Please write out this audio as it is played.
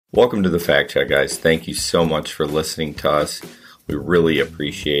Welcome to the Fact Check, guys. Thank you so much for listening to us. We really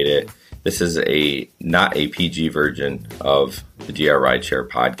appreciate it. This is not a PG version of the GR Rideshare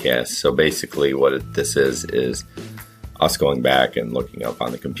podcast. So basically what this is us going back and looking up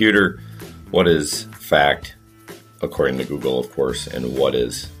on the computer what is fact, according to Google, of course, and what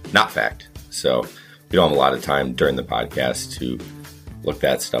is not fact. So we don't have a lot of time during the podcast to look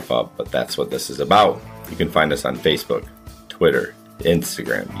that stuff up, but that's what this is about. You can find us on Facebook, Twitter,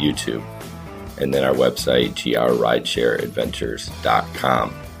 Instagram, YouTube, and then our website,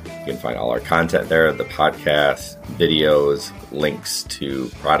 grrideshareadventures.com. You can find all our content there, the podcast, videos, links to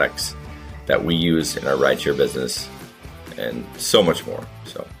products that we use in our rideshare business, and so much more.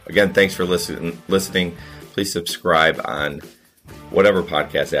 So again, thanks for listening. Please subscribe on whatever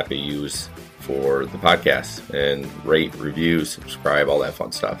podcast app you use for the podcast, and rate, review, subscribe, all that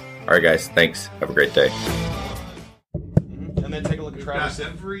fun stuff. All right, guys, thanks. Have a great day. And then take a look at Travis.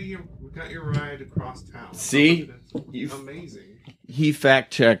 We got your ride across town. See? Amazing. He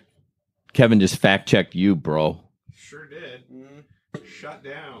fact-checked. Kevin just fact-checked you, bro. Sure did. Shut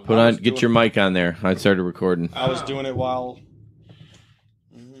down. Get your mic on there. I started recording. I was doing it while...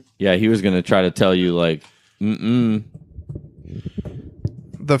 Yeah, he was going to try to tell you, like,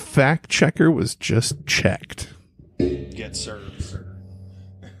 The fact checker was just checked. Get served, sir.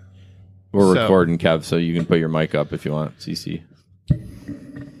 We're recording, Kev, so you can put your mic up if you want, CC.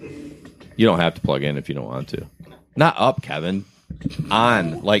 You don't have to plug in if you don't want to. Not up, Kevin.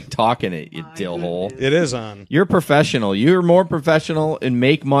 On, like talking it, you dillhole. It is on. You're professional. You're more professional and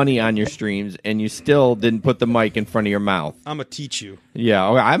make money on your streams, and you still didn't put the mic in front of your mouth. I'm going to teach you. Yeah,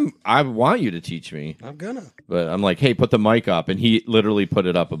 I want you to teach me. I'm going to. But I'm like, hey, put the mic up, and he literally put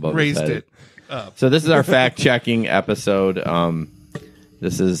it up above his Raised head. it up. So this is our fact-checking episode.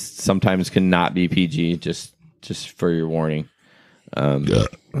 This is sometimes cannot be PG, just for your warning. Yep,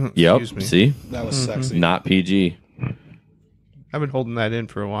 Excuse me. see? That was sexy. Not PG. I've been holding that in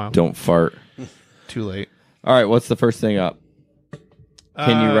for a while. Don't fart. Too late. All right, what's the first thing up?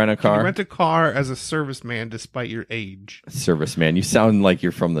 Can you rent a car? Can you rent a car as a serviceman despite your age? Serviceman. You sound like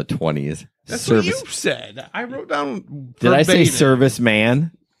you're from the 20s. That's what you said. I wrote down Did I say verbatim.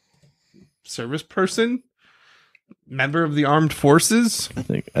 serviceman? Service person? Member of the armed forces?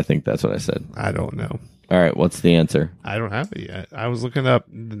 I think that's what I said. I don't know. All right, what's the answer? I don't have it yet. I was looking up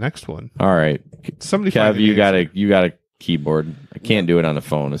the next one. All right. Somebody Kev, find the you answer. got a keyboard. I can't do it on the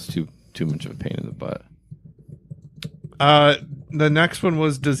phone. It's too much of a pain in the butt. The next one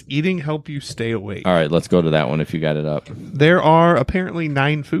was, does eating help you stay awake? All right, let's go to that one if you got it up. There are apparently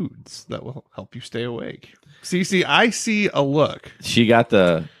 9 foods that will help you stay awake. Cece, I see a look. She got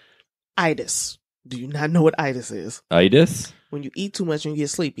the Itis. Do you not know what itis is? itis? When you eat too much and you get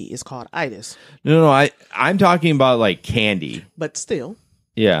sleepy, it's called itis. No, I'm talking about like candy. But still,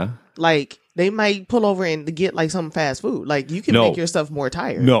 Yeah. like they might pull over and get like some fast food. Like you can No. make yourself more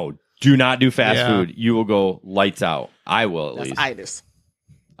tired. No, do not do fast Yeah. food. You will go lights out. I will at That's least. itis.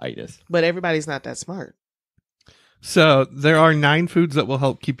 Itis. But everybody's not that smart. So there are 9 foods that will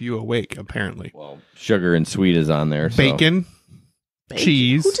help keep you awake, apparently. Well, sugar and sweet is on there. So. Bacon, Bacon?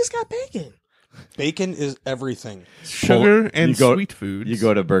 cheese, Who just got bacon? Bacon is everything. sugar, and you go- sweet foods. You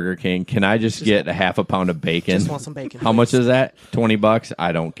go to Burger King. Can I just get a half a pound of bacon? Just want some bacon. How much please. is that? $20?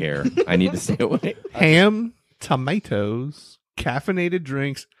 I don't care. I need to stay away. ham, tomatoes, caffeinated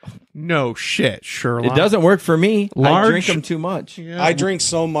drinks. No shit, Sherlock. It doesn't work for me. I Large- drink them too much. Yeah. I drink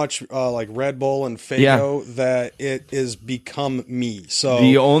so much like Red Bull and Faygo that it is become me. So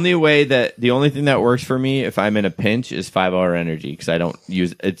The only thing that works for me if I'm in a pinch is 5-hour energy because I don't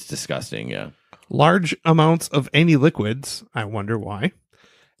use it's disgusting. Yeah. Large amounts of any liquids. I wonder why.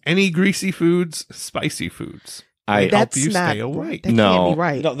 Any greasy foods, spicy foods. I help That's you not stay awake. right. That No. can't be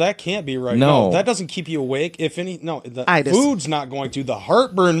right. no, that can't be right. No. That doesn't keep you awake. If any, no, the Itis. food's not going to. The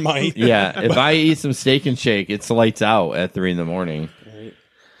heartburn might. yeah. If I eat some steak and shake, it's lights out at 3 a.m.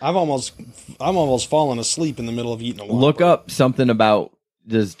 I'm almost falling asleep in the middle of eating a Whopper. Look up something about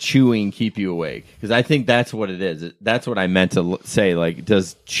does chewing keep you awake? Because I think that's what it is. That's what I meant to say. Like,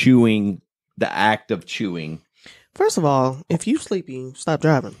 does chewing, the act of chewing. First of all, if you sleepy, stop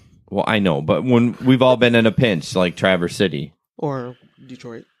driving. Well, I know, but when we've all been in a pinch, like Traverse City Or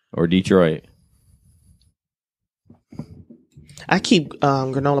Detroit. or Detroit. I keep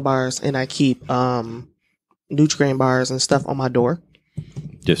granola bars and I keep Nutrigrain bars and stuff on my door.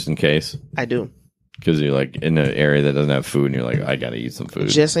 Just in case. I do. Because you're like in an area that doesn't have food and you're like, I got to eat some food.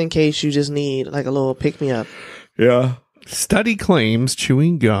 Just in case you just need like a little pick-me-up. Yeah. Study claims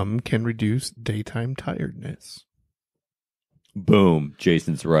chewing gum can reduce daytime tiredness. Boom.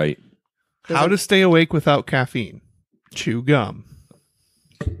 Jason's right. How to stay awake without caffeine. Chew gum.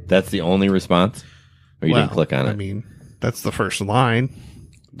 That's the only response? Or you didn't click on it? I mean, that's the first line.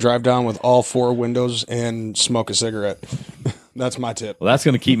 Drive down with all 4 windows and smoke a cigarette. That's my tip. Well, that's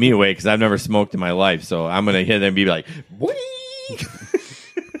going to keep me awake because I've never smoked in my life. So I'm going to hit them and be like, "Whee!"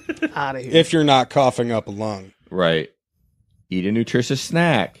 Out of here. If you're not coughing up a lung. Right. Eat a nutritious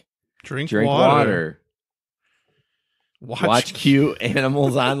snack. Drink water. Watch cute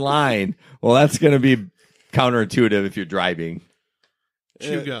animals online. Well, that's going to be counterintuitive if you're driving.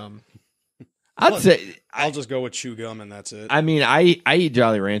 Chew gum. I'd say I'll just go with chew gum and that's it. I mean, I eat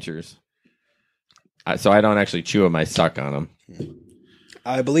Jolly Ranchers. So I don't actually chew them. I suck on them.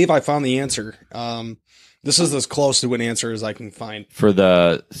 I believe I found the answer. This is as close to an answer as I can find. For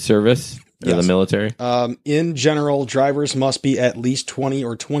the service or Yes. the military? In general, drivers must be at least 20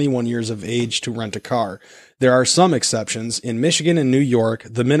 or 21 years of age to rent a car. There are some exceptions. In Michigan and New York,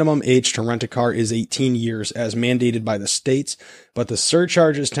 the minimum age to rent a car is 18 years as mandated by the states, but the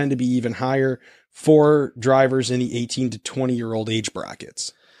surcharges tend to be even higher for drivers in the 18 to 20-year-old age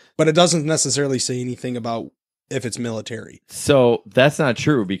brackets. But it doesn't necessarily say anything about if it's military. So that's not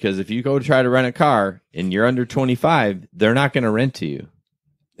true because if you go try to rent a car and you're under 25, they're not going to rent to you.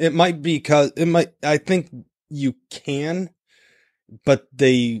 It might be I think you can, but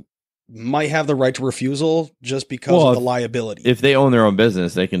they might have the right to refusal just because of the liability. If they own their own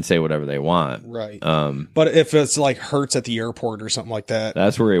business, they can say whatever they want. Right. But if it's like Hertz at the airport or something like that.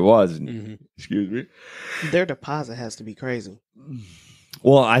 That's where he was. Mhm. Excuse me. Their deposit has to be crazy.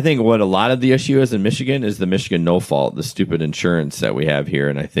 Well, I think what a lot of the issue is in Michigan is the Michigan no fault, the stupid insurance that we have here.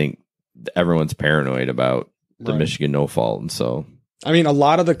 And I think everyone's paranoid about the Right. Michigan no fault. And so, I mean, a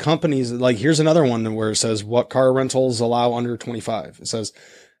lot of the companies, like here's another one where it says what car rentals allow under 25. It says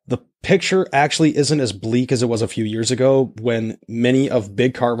the picture actually isn't as bleak as it was a few years ago when many of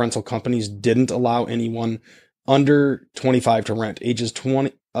big car rental companies didn't allow anyone under 25 to rent.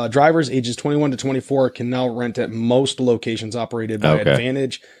 Drivers ages 21 to 24 can now rent at most locations operated by Okay.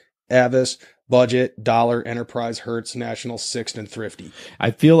 Advantage, Avis, Budget, Dollar, Enterprise, Hertz, National, Sixt, and Thrifty.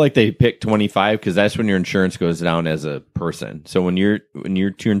 I feel like they picked 25 because that's when your insurance goes down as a person. So when you're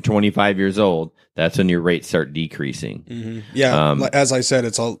turn 25 years old, that's when your rates start decreasing. Mm-hmm. Yeah, as I said,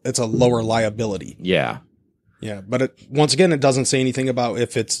 it's a lower liability. Yeah. Yeah, but once again, it doesn't say anything about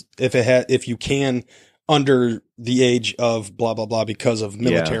if you can under the age of blah blah blah because of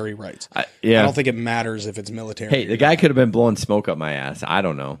military rights. I don't think it matters if it's military. Hey, the guy could have been blowing smoke up my ass. I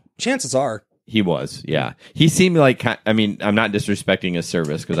don't know. Chances are. He was, yeah. He seemed like, I mean, I'm not disrespecting his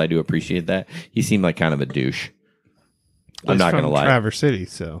service because I do appreciate that. He seemed like kind of a douche. I'm not going to lie. Traverse City,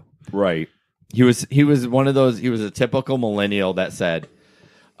 so. Right. He was one of those, he was a typical millennial that said,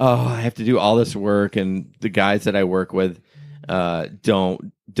 oh, I have to do all this work and the guys that I work with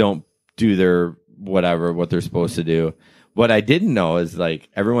don't do their whatever, what they're supposed to do. What I didn't know is like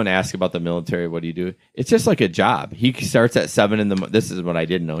everyone asks about the military. What do you do? It's just like a job. He starts at 7 in the. This is what I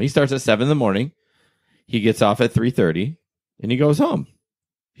didn't know. He starts at 7 in the morning. He gets off at 3:30, and he goes home.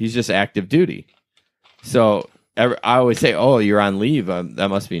 He's just active duty. So I always say, "Oh, you're on leave. That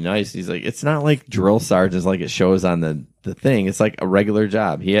must be nice." He's like, "It's not like drill sergeants like it shows on the thing. It's like a regular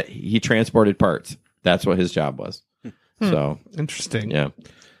job. He transported parts. That's what his job was." So Interesting. yeah.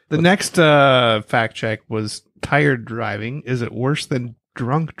 The next fact check was tired driving. Is it worse than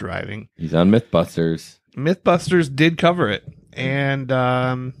drunk driving? He's on Mythbusters. Mythbusters did cover it. And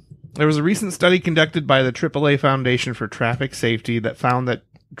there was a recent study conducted by the AAA Foundation for Traffic Safety that found that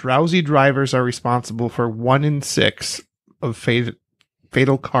drowsy drivers are responsible for 1 in 6 of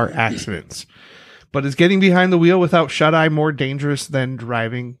fatal car accidents. But is getting behind the wheel without shut-eye more dangerous than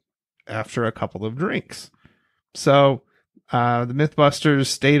driving after a couple of drinks? So the Mythbusters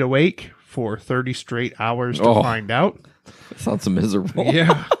stayed awake for 30 straight hours to find out. That sounds miserable.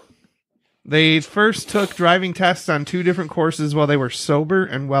 Yeah. They first took driving tests on 2 different courses while they were sober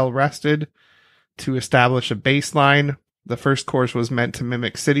and well rested to establish a baseline. The first course was meant to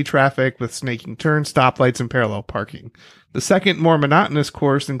mimic city traffic with snaking turns, stoplights, and parallel parking. The second, more monotonous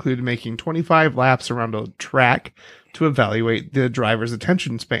course included making 25 laps around a track to evaluate the driver's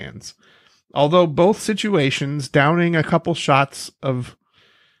attention spans. Although both situations, downing a couple shots and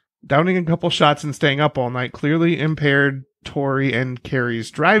staying up all night clearly impaired Tori and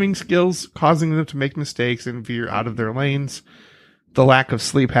Carrie's driving skills, causing them to make mistakes and veer out of their lanes. The lack of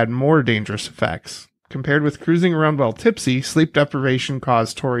sleep had more dangerous effects. Compared with cruising around while tipsy, sleep deprivation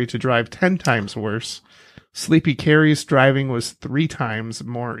caused Tori to drive 10 times worse. Sleepy Carrie's driving was 3 times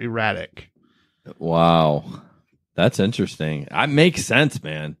more erratic. Wow. That's interesting. That makes sense,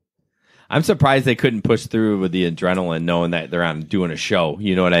 man. I'm surprised they couldn't push through with the adrenaline, knowing that they're on doing a show.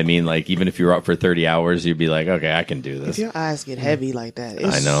 You know what I mean? Like, even if you're up for 30 hours, you'd be like, okay, I can do If this. your eyes get heavy like that, it's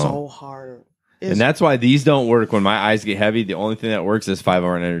I know. so hard. And that's why these don't work. When my eyes get heavy, the only thing that works is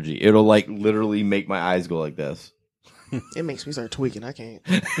 5-hour energy. It'll like literally make my eyes go like this. It makes me start tweaking. I can't.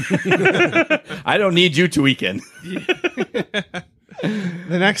 I don't need you tweaking. The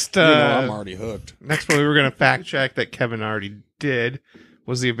next, I'm already hooked. next one we were going to fact check that Kevin already did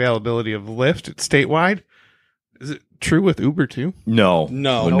was the availability of Lyft statewide. Is it true with Uber too? No.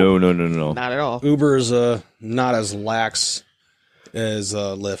 No. No. Not at all. Uber's not as lax as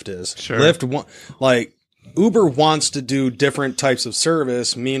Lyft is. Sure. Lyft Uber wants to do different types of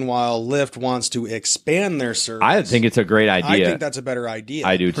service. Meanwhile, Lyft wants to expand their service. I think it's a great idea. I think that's a better idea.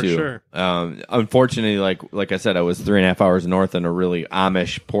 I do For too. sure. Unfortunately, like I said, I was 3.5 hours north in a really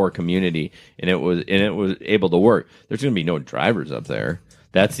Amish poor community, and it was able to work. There's going to be no drivers up there.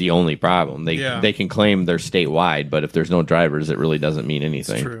 That's the only problem. They can claim they're statewide, but if there's no drivers, it really doesn't mean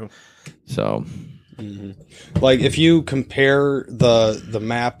anything. It's true. So, Like if you compare the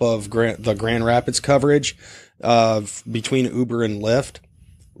map of the Grand Rapids coverage between Uber and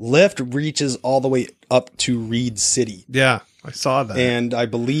Lyft reaches all the way up to Reed City. Yeah, I saw that. And I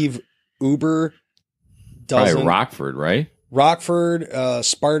believe Uber probably doesn't. Rockford, right? Rockford,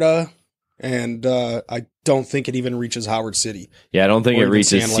 Sparta, and I don't think it even reaches Howard City. Yeah, I don't think Or it even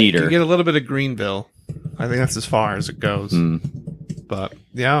reaches Sand Lake. You Cedar. get a little bit of Greenville. I think that's as far as it goes. But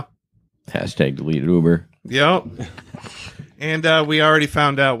yeah. Hashtag delete Uber. Yep. And we already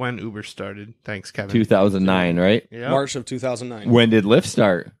found out when Uber started. Thanks, Kevin. 2009, right? Yep. March of 2009. When did Lyft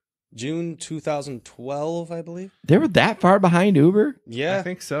start? June 2012, I believe. They were that far behind Uber? Yeah. I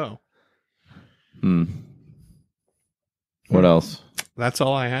think so. What else? That's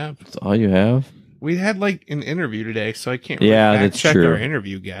all I have. That's all you have? We had like an interview today, so I can't really Yeah, fact that's check true. our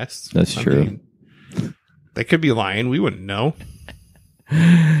interview guests. That's true. They could be lying. We wouldn't know.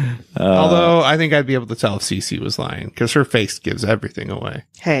 Although I think I'd be able to tell if Cece was lying because her face gives everything away.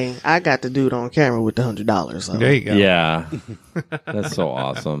 Hey, I got the dude on camera with the $100. So. There you go. Yeah. That's so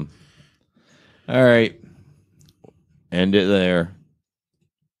awesome. All right. End it there.